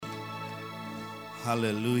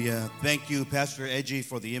Hallelujah. Thank you, Pastor Edgy,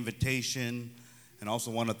 for the invitation. And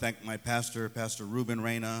also want to thank my pastor, Pastor Ruben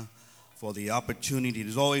Reyna, for the opportunity. It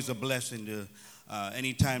is always a blessing to,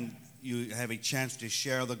 anytime you have a chance to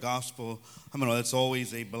share the gospel, it's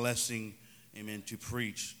always a blessing, amen, to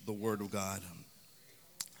preach the word of God.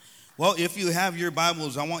 Well, if you have your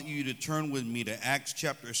Bibles, I want you to turn with me to Acts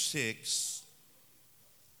chapter 6.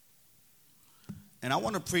 And I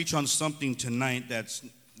want to preach on something tonight that's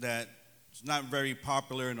not very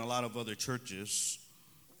popular in a lot of other churches.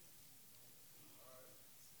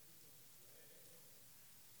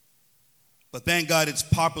 But thank God it's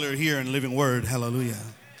popular here in Living Word. Hallelujah.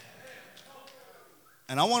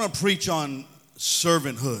 And I want to preach on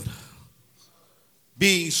servanthood.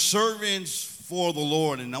 Being servants for the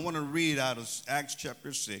Lord. And I want to read out of Acts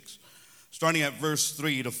chapter 6, starting at verse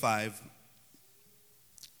 3 to 5.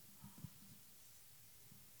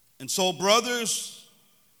 And so, brothers,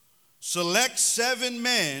 select 7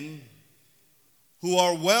 men who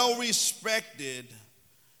are well respected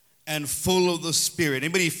and full of the Spirit.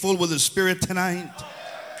 Anybody full with the Spirit tonight?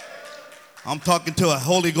 I'm talking to a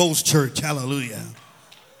Holy Ghost church. Hallelujah.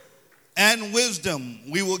 And wisdom.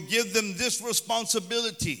 We will give them this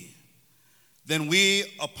responsibility. Then we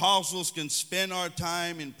apostles can spend our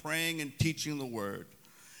time in praying and teaching the word.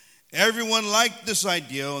 Everyone liked this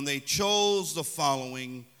idea, and they chose the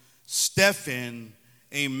following: Stephen,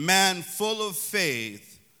 a man full of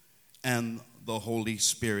faith and the Holy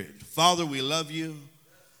Spirit. Father, we love you.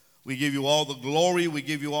 We give you all the glory. We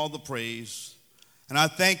give you all the praise. And I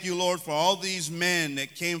thank you, Lord, for all these men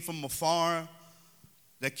that came from afar,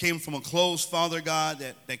 that came from a close, Father God,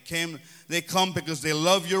 they come because they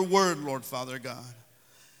love your word, Lord, Father God.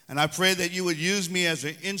 And I pray that you would use me as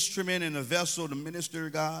an instrument and a vessel to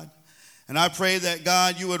minister, God. And I pray that,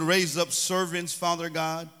 God, you would raise up servants, Father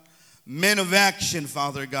God, men of action,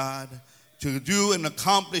 Father God, to do and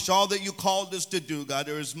accomplish all that you called us to do, God.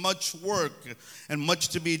 There is much work and much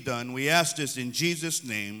to be done. We ask this in Jesus'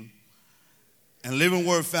 name. And Living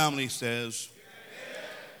Word family says,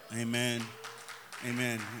 amen.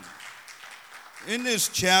 Amen. In this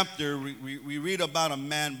chapter, we read about a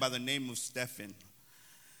man by the name of Stephen.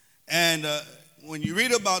 And when you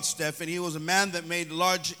read about Stephen, he was a man that made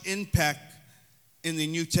large impact in the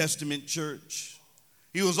New Testament church.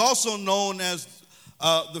 He was also known as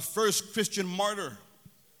the first Christian martyr.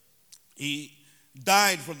 He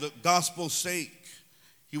died for the gospel's sake.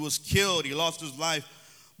 He was killed. He lost his life.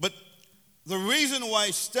 But the reason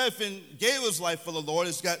why Stephen gave his life for the Lord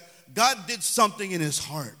is that God did something in his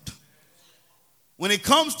heart. When it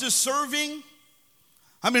comes to serving,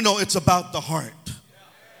 it's about the heart.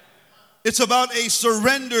 It's about a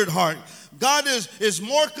surrendered heart. God is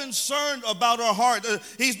more concerned about our heart.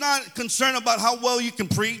 He's not concerned about how well you can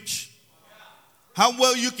preach, how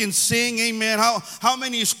well you can sing, amen, how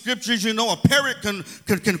many scriptures you know. A parrot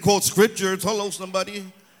can quote scriptures. Hello, somebody.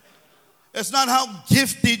 It's not how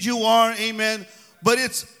gifted you are, amen, but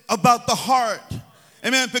it's about the heart.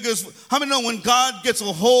 Amen, because how many know when God gets a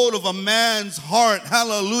hold of a man's heart,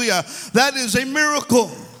 hallelujah, that is a miracle.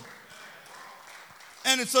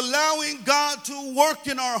 And it's allowing God to work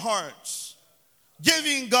in our hearts,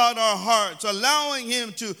 giving God our hearts, allowing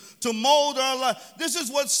him to mold our life. This is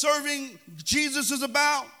what serving Jesus is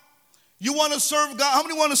about. You want to serve God? How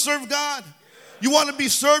many want to serve God? You want to be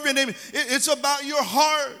serving him? It's about your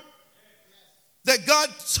heart. That God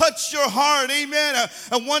touched your heart, amen.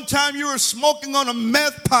 And one time you were smoking on a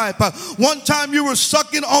meth pipe. One time you were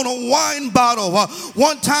sucking on a wine bottle.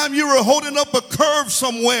 One time you were holding up a curve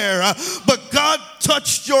somewhere. But God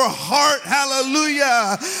touched your heart,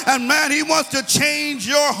 hallelujah. And man, he wants to change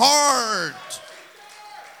your heart.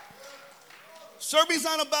 Serving's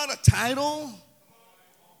not about a title.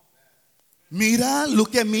 Mira,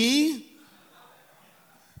 look at me.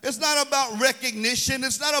 It's not about recognition.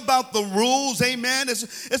 It's not about the rules, amen.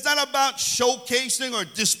 It's not about showcasing or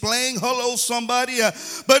displaying, hello, somebody.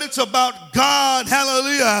 But it's about God,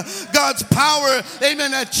 hallelujah. God's power, amen,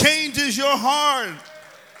 that changes your heart.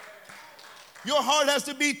 Your heart has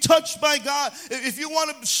to be touched by God. If you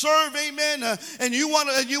want to serve, amen, and you want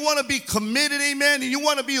to be committed, amen, and you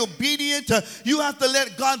want to be obedient, you have to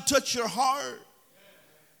let God touch your heart.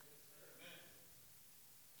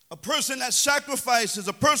 A person that sacrifices,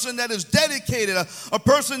 a person that is dedicated, a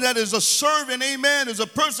person that is a servant, amen, is a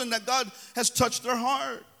person that God has touched their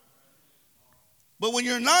heart. But when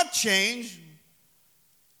you're not changed,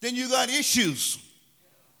 then you got issues.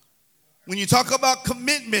 When you talk about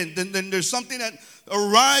commitment, then there's something that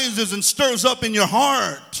arises and stirs up in your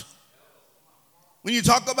heart. When you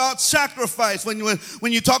talk about sacrifice, when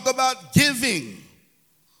you talk about giving,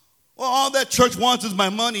 well, all that church wants is my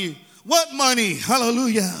money. What money?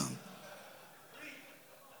 Hallelujah.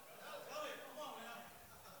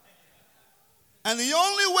 And the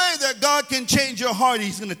only way that God can change your heart,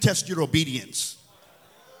 he's going to test your obedience.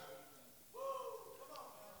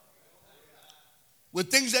 With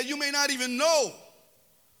things that you may not even know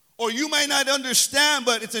or you may not understand,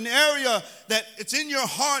 but it's an area that it's in your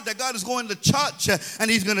heart that God is going to touch and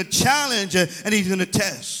he's going to challenge and he's going to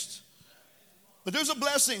test. But there's a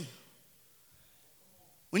blessing.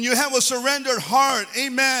 When you have a surrendered heart,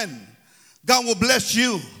 amen, God will bless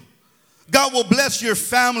you. God will bless your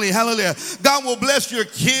family. Hallelujah. God will bless your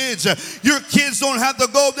kids. Your kids don't have to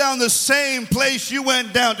go down the same place you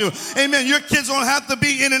went down to. Amen. Your kids don't have to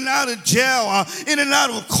be in and out of jail, in and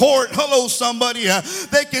out of court. Hello, somebody.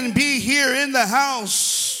 They can be here in the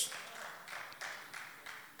house.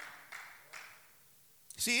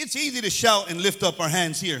 See, it's easy to shout and lift up our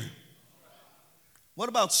hands here. What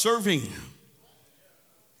about serving?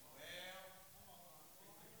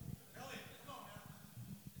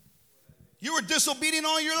 You were disobedient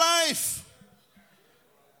all your life.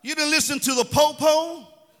 You didn't listen to the po-po.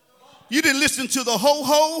 You didn't listen to the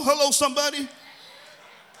ho-ho. Hello, somebody.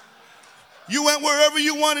 You went wherever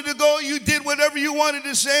you wanted to go. You did whatever you wanted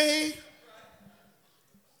to say.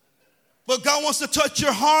 But God wants to touch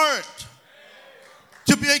your heart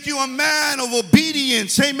to make you a man of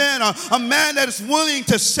obedience. Amen. A man that is willing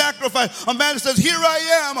to sacrifice. A man that says, here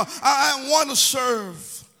I am. I want to serve.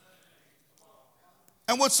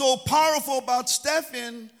 And what's so powerful about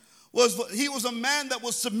Stephen was he was a man that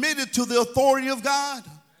was submitted to the authority of God.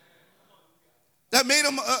 That made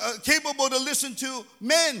him capable to listen to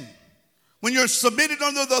men. When you're submitted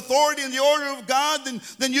under the authority and the order of God,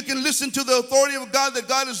 then you can listen to the authority of God that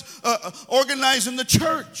God is organized in the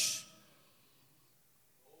church.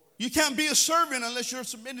 You can't be a servant unless you're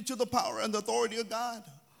submitted to the power and the authority of God.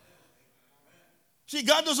 See,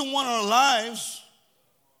 God doesn't want our lives.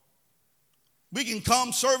 We can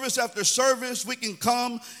come service after service. We can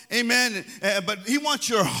come, amen, but he wants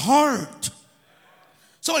your heart.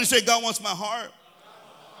 Somebody say, God wants my heart.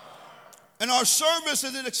 And our service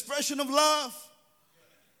is an expression of love.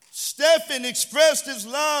 Stephen expressed his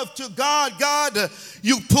love to God. God,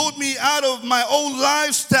 you pulled me out of my old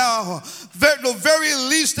lifestyle. The very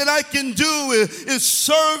least that I can do is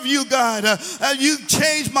serve you, God. And you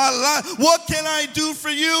changed my life. What can I do for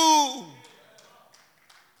you?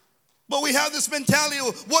 But we have this mentality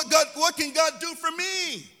of what can God do for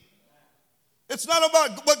me? It's not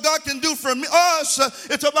about what God can do for us.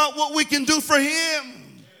 It's about what we can do for him.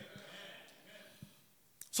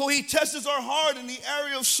 So he tests our heart in the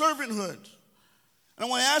area of servanthood. And I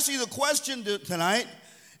want to ask you the question tonight.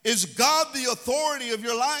 Is God the authority of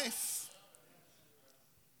your life?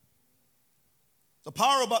 The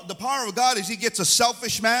power of God is he gets a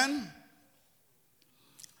selfish man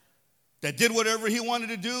that did whatever he wanted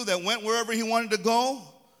to do, that went wherever he wanted to go,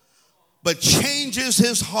 but changes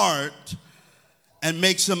his heart and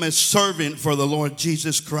makes him a servant for the Lord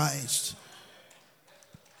Jesus Christ.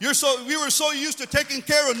 We were so used to taking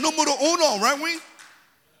care of numero uno, right? We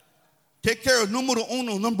take care of numero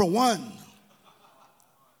uno, number one.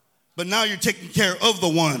 But now you're taking care of the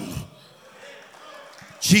one,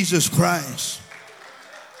 Jesus Christ.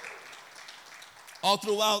 All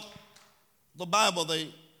throughout the Bible, they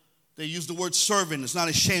use the word servant. It's not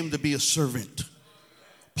a shame to be a servant.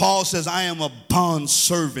 Paul says, I am a bond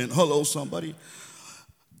servant. Hello, somebody.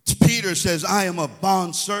 Peter says, I am a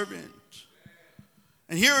bond servant.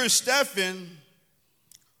 And here is Stephen.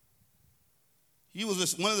 He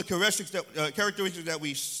was one of the characteristics that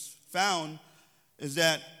we found is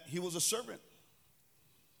that he was a servant.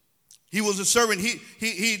 He was a servant.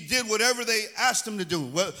 He did whatever they asked him to do,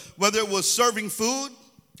 whether it was serving food,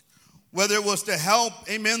 whether it was to help,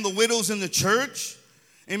 amen, the widows in the church.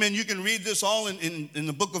 Amen. You can read this all in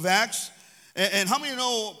the book of Acts. And how many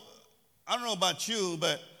know, I don't know about you,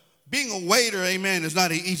 but being a waiter, amen, is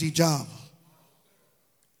not an easy job.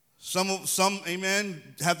 Some, amen,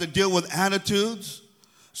 have to deal with attitudes.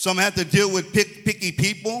 Some have to deal with picky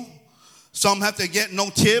people. Some have to get no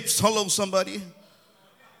tips. Hello, somebody.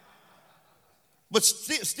 But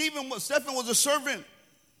Stephen was a servant.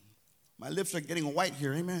 My lips are getting white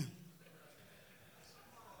here, amen.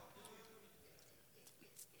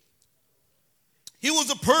 He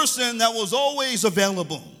was a person that was always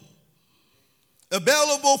available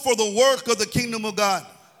for the work of the kingdom of God.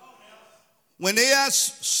 When they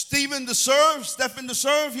asked Stephen to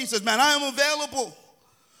serve, he says, man, I am available.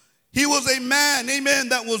 He was a man, amen,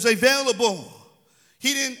 that was available.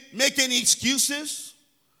 He didn't make any excuses.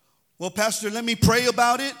 Well, Pastor, let me pray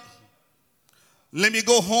about it. Let me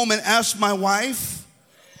go home and ask my wife.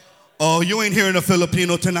 Oh, you ain't hearing a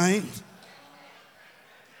Filipino tonight.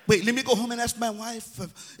 Wait, let me go home and ask my wife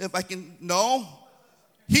if I can. No.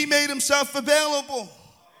 He made himself available.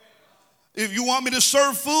 If you want me to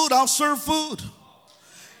serve food, I'll serve food.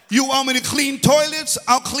 You want me to clean toilets?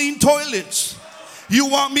 I'll clean toilets. You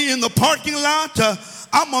want me in the parking lot?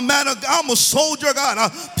 I'm a soldier,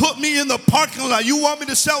 God. Put me in the parking lot. You want me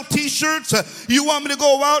to sell t-shirts? You want me to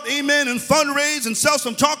go out, amen, and fundraise and sell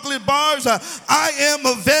some chocolate bars? I am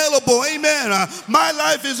available, amen. My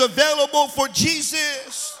life is available for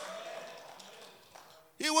Jesus.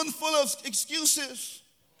 He wasn't full of excuses.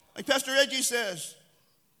 Like Pastor Reggie says,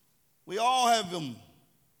 we all have them.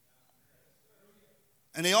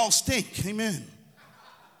 And they all stink, amen.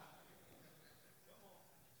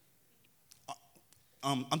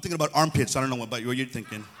 I'm thinking about armpits. I don't know about what you're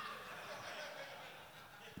thinking.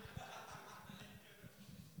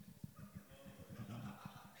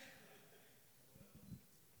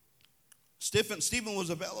 Stephen was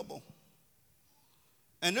available.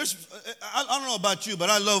 And I don't know about you, but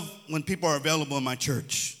I love when people are available in my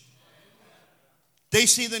church. They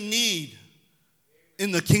see the need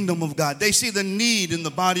in the kingdom of God. They see the need in the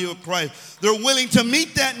body of Christ. They're willing to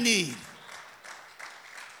meet that need.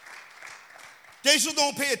 They still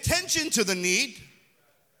don't pay attention to the need,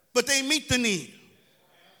 but they meet the need.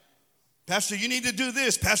 Pastor, you need to do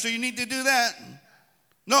this. Pastor, you need to do that.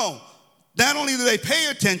 No, not only do they pay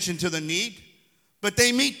attention to the need, but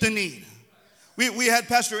they meet the need. We had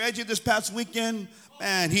Pastor Edgy this past weekend.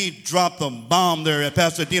 Man, he dropped a bomb there at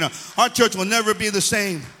Pasadena. Our church will never be the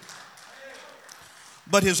same.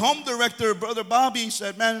 But his home director, Brother Bobby,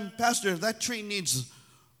 said, man, Pastor, that tree needs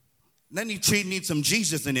some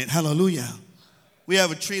Jesus in it. Hallelujah. We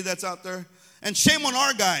have a tree that's out there. And shame on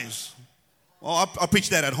our guys. Well, I'll preach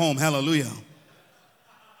that at home. Hallelujah.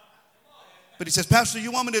 But he says, Pastor,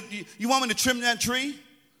 you want me to trim that tree?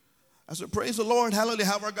 I said, praise the Lord. Hallelujah.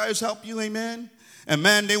 Have our guys help you. Amen. And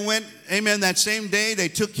man, they went, amen, that same day. They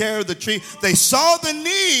took care of the tree. They saw the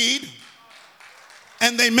need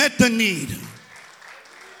and they met the need.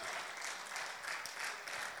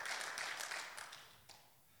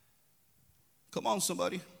 Come on,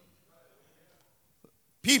 somebody.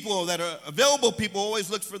 People that are available, people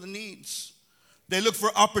always look for the needs. They look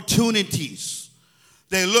for opportunities.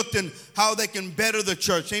 They looked in how they can better the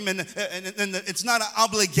church. Amen. And it's not an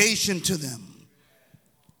obligation to them.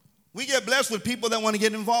 We get blessed with people that want to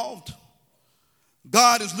get involved.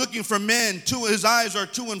 God is looking for men. His eyes are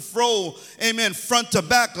to and fro. Amen. Front to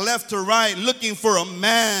back, left to right. Looking for a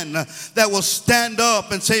man that will stand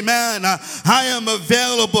up and say, man, I am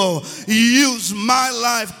available. Use my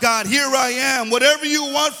life, God. Here I am. Whatever you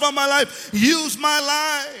want from my life, use my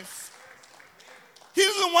life. He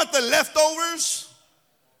doesn't want the leftovers.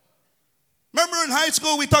 Remember in high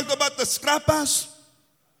school we talked about the scrapas?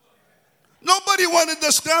 Nobody wanted the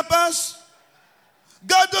scrapas.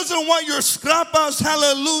 God doesn't want your scrapas,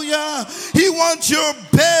 hallelujah. He wants your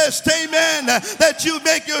best, amen, that you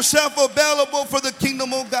make yourself available for the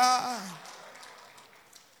kingdom of God.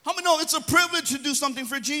 How many know it's a privilege to do something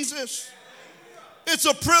for Jesus? It's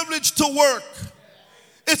a privilege to work.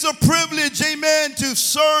 It's a privilege, amen, to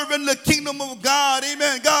serve in the kingdom of God.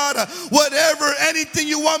 Amen. God, whatever, anything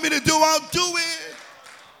you want me to do, I'll do it.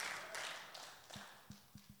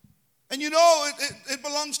 And you know, it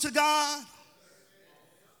belongs to God.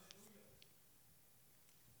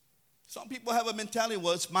 Some people have a mentality,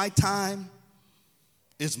 well, it's my time,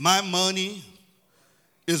 it's my money,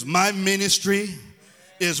 it's my ministry,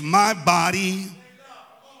 it's my body.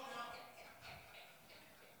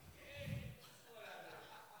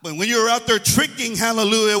 But when you're out there tricking,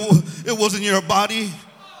 hallelujah, it wasn't your body.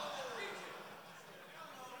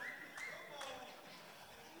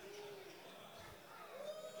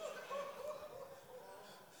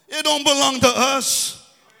 It don't belong to us.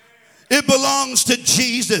 It belongs to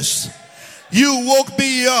Jesus. You woke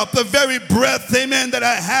me up, the very breath, amen, that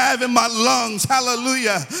I have in my lungs.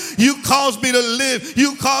 Hallelujah. You caused me to live.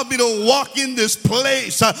 You caused me to walk in this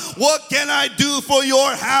place. What can I do for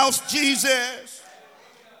your house, Jesus?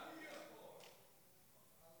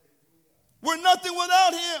 We're nothing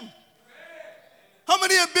without him. How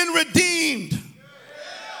many have been redeemed?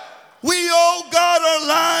 We owe God our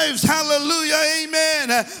lives. Hallelujah. Amen.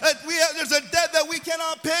 There's a debt that we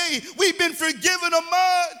cannot pay. We've been forgiven of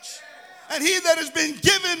much. And he that has been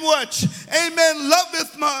given much, amen,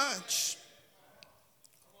 loveth much.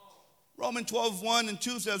 Romans 12:1 and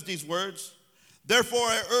 2 says these words. Therefore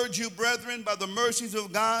I urge you, brethren, by the mercies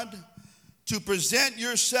of God, to present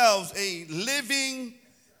yourselves a living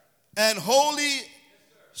and holy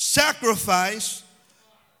sacrifice,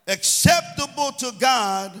 acceptable to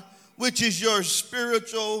God, which is your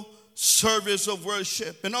spiritual service of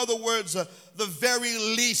worship. In other words, the very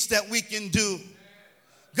least that we can do.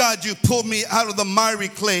 God, you pulled me out of the miry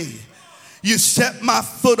clay. You set my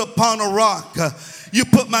foot upon a rock.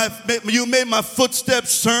 You made my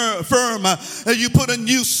footsteps firm. You put a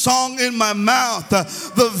new song in my mouth.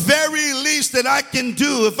 The very least that I can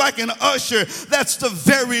do, if I can usher, that's the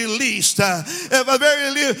very least.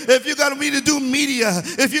 If you got me to do media,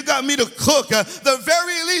 if you got me to cook, the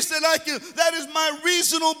very least that I can, that is my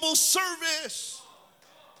reasonable service.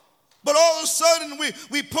 But all of a sudden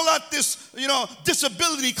we pull out this,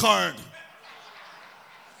 disability card.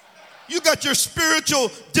 You got your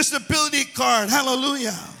spiritual disability card.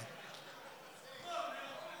 Hallelujah.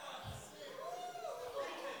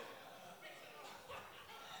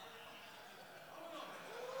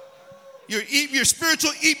 Your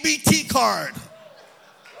spiritual EBT card.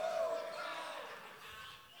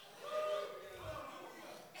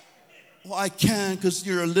 Well, I can't because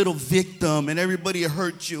you're a little victim and everybody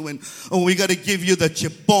hurt you. And we got to give you the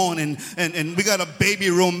chipon and we got a baby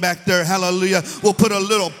room back there. Hallelujah. We'll put a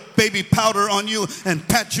little baby powder on you and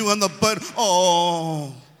pat you on the butt.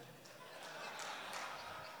 Oh.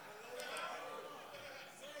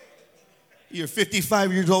 You're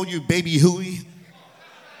 55 years old, you baby hooey.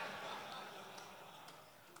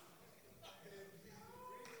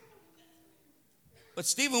 But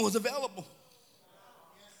Stephen was available.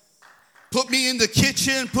 Put me in the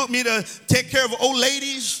kitchen, put me to take care of old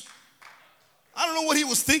ladies. I don't know what he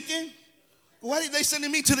was thinking. Why did they send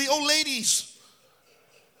me to the old ladies?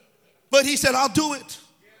 But he said, I'll do it.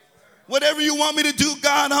 Whatever you want me to do,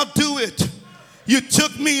 God, I'll do it. You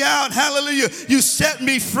took me out, hallelujah. You set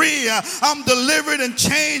me free. I'm delivered and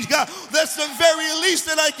changed, God. That's the very least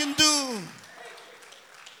that I can do.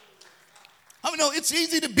 I mean, it's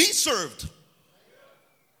easy to be served.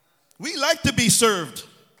 We like to be served.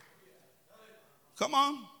 Come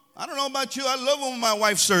on. I don't know about you. I love when my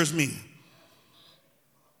wife serves me.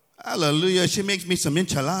 Hallelujah. She makes me some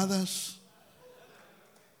enchiladas.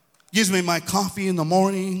 Gives me my coffee in the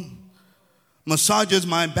morning. Massages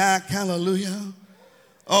my back. Hallelujah.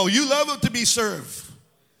 Oh, you love it to be served.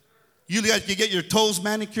 You get your toes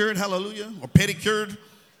manicured. Hallelujah. Or pedicured.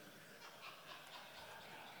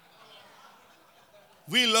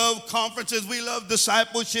 We love conferences. We love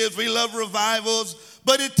discipleships. We love revivals.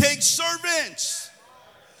 But it takes servants.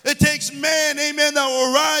 It takes men, amen, that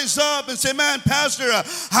will rise up and say, man, Pastor,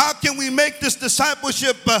 how can we make this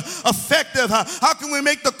discipleship effective? How can we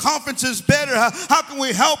make the conferences better? How can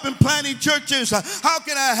we help in planting churches? How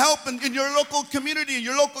can I help in your local community, in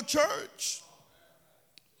your local church?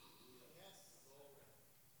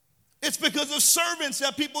 It's because of servants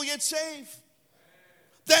that people get saved.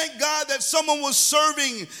 Thank God that someone was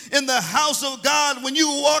serving in the house of God when you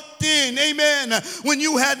walked in, amen, when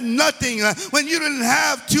you had nothing, when you didn't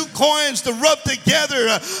have 2 coins to rub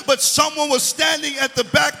together, but someone was standing at the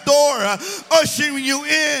back door ushering you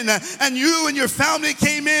in, and you and your family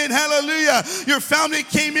came in, hallelujah. Your family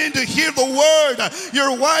came in to hear the word.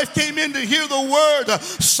 Your wife came in to hear the word.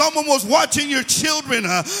 Someone was watching your children.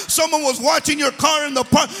 Someone was watching your car in the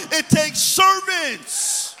park. It takes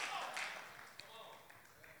servants.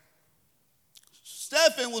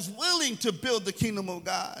 Stephen was willing to build the kingdom of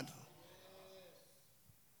God.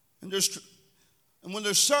 And when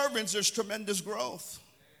there's servants, there's tremendous growth.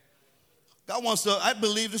 God wants to, I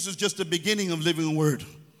believe this is just the beginning of Living Word.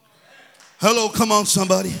 Hello, come on,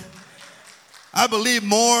 somebody. I believe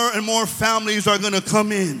more and more families are going to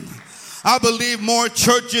come in. I believe more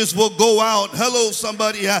churches will go out. Hello,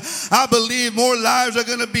 somebody. I believe more lives are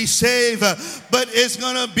going to be saved. But it's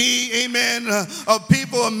going to be, amen, of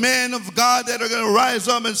people, men of God that are going to rise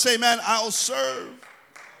up and say, man, I'll serve.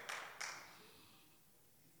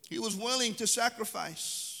 He was willing to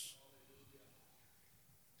sacrifice.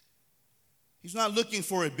 He's not looking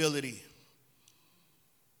for ability.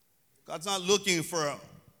 God's not looking for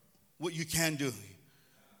what you can do.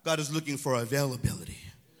 God is looking for availability.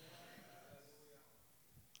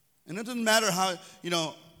 And it doesn't matter how,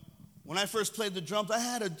 when I first played the drums, I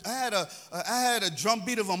had a drum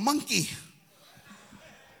beat of a monkey.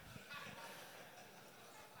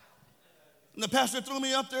 And the pastor threw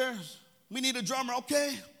me up there. We need a drummer.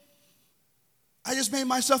 Okay. I just made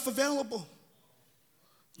myself available.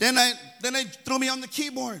 Then they threw me on the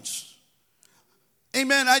keyboards.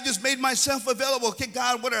 Amen. I just made myself available. Okay,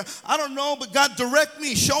 God, I don't know, but God, direct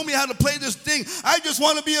me. Show me how to play this thing. I just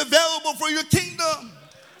want to be available for your kingdom.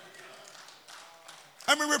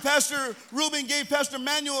 I remember Pastor Ruben gave Pastor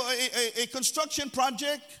Manuel a construction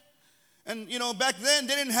project. And, back then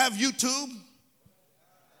they didn't have YouTube.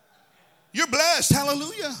 You're blessed.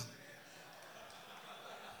 Hallelujah.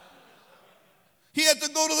 He had to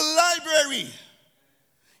go to the library.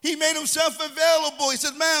 He made himself available. He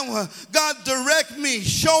said, man, God, direct me,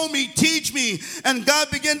 show me, teach me. And God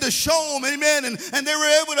began to show him, amen. And they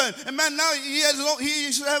were able to, and man, now he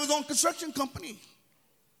used to have his own construction company.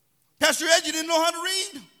 Pastor Edgy didn't know how to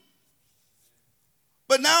read.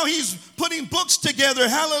 But now he's putting books together.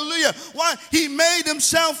 Hallelujah. Why? He made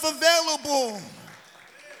himself available.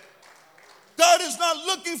 God is not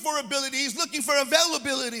looking for ability. He's looking for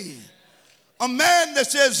availability. A man that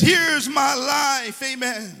says, here's my life.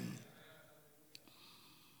 Amen.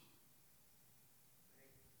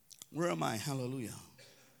 Where am I? Hallelujah.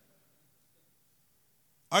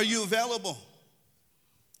 Are you available?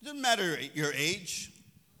 It doesn't matter your age.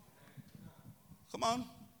 Come on.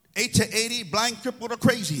 8 to 80, blind, crippled, or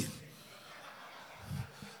crazy.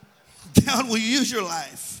 God will use your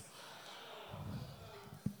life.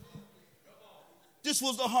 This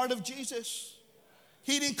was the heart of Jesus.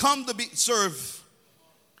 He didn't come to serve.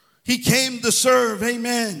 He came to serve.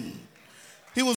 Amen.